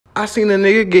I seen a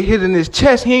nigga get hit in his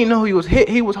chest. He ain't know he was hit.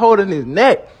 He was holding his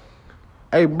neck.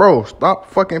 Hey, bro, stop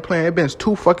fucking playing. It been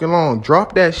too fucking long.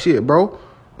 Drop that shit, bro.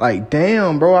 Like,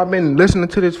 damn, bro. I've been listening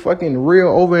to this fucking reel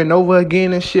over and over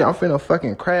again and shit. I'm finna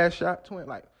fucking crash out to it.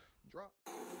 Like, drop.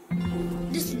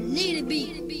 This need to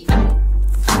be.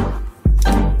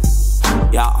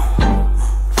 Yeah,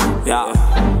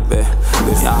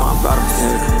 bitch, my brother,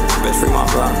 nigga. Bitch, free my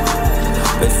brother.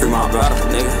 Bitch, free my brother,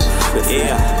 nigga. Bitch,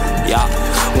 yeah.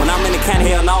 When I'm in the can,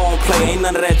 hell no, I won't play. Ain't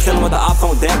none of that chillin' with the ops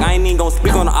on deck. I ain't even gon'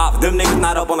 speak on the ops. Them niggas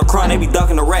not up on the crowd, they be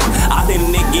ducking the wreck. I think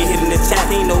the nigga get hit in his chest.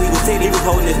 He ain't know he was hit, he was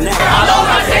holding his neck. I know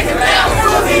when I take it down,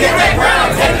 he hit that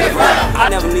ground, take it ground.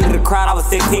 I never needed a crowd, I was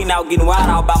 16, I was getting wild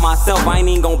out by myself. I ain't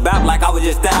even gon' bap like I was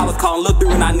just that. I was calling look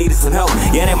through and I needed some help.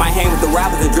 Yeah, they might hang with the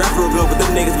rappers and dress real good, but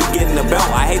them niggas be getting the belt.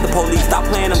 I hate the police, stop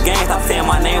playing them games, stop saying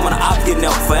my name when the ops getting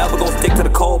out. Forever gon' stick to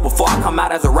the code. Before I come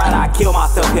out as a rider, I kill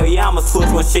myself. Hell yeah, I'ma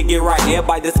switch when shit get right.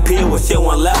 Everybody disappear when shit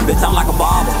went left. Bitch, I'm like a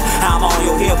barber. How I'm on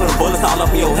your head, putting bullets all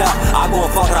up in your hair. I go and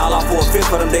fuck it all off for a fifth.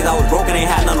 For them days I was broken, ain't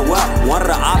had none to wear. One of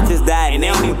the ops just died, and they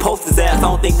don't even post his ass. I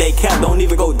don't think they kept. Don't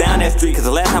even go down that street, cause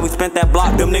the last time we spent that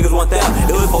block, them niggas weren't there.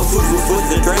 It was for shooters with switches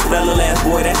and drinks for that little ass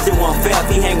boy. That shit wasn't fair. If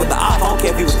he hang with the ops, I don't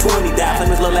care if he was 20, he died. Slam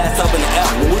his little ass up in the air.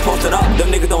 When we posted up, them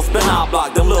niggas don't spin our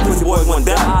block. Them little pussy boys went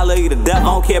down. I love you to death.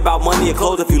 I don't care about money or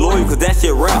clothes if you loyal, cause that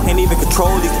shit real. Can't even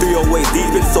control these 308s. These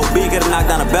bitches so big, it'll knock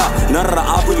down a belt. None of the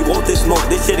ops really want this smoke.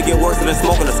 This shit'll get worse than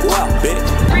smoking a square, bitch.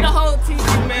 Free the whole team,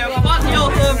 man. Fuck your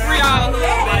hood, free our hood.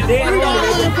 Free run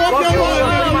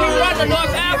to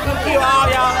North Africa. Kill all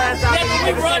y'all ass out.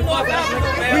 We run North Africa,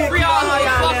 man. Free all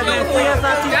y'all. Fuck your hood.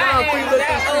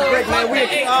 Man, we'll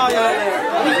kill all y'all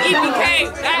ass.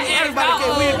 EPK, that everybody.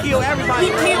 We'll kill everybody.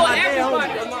 We kill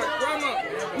everybody.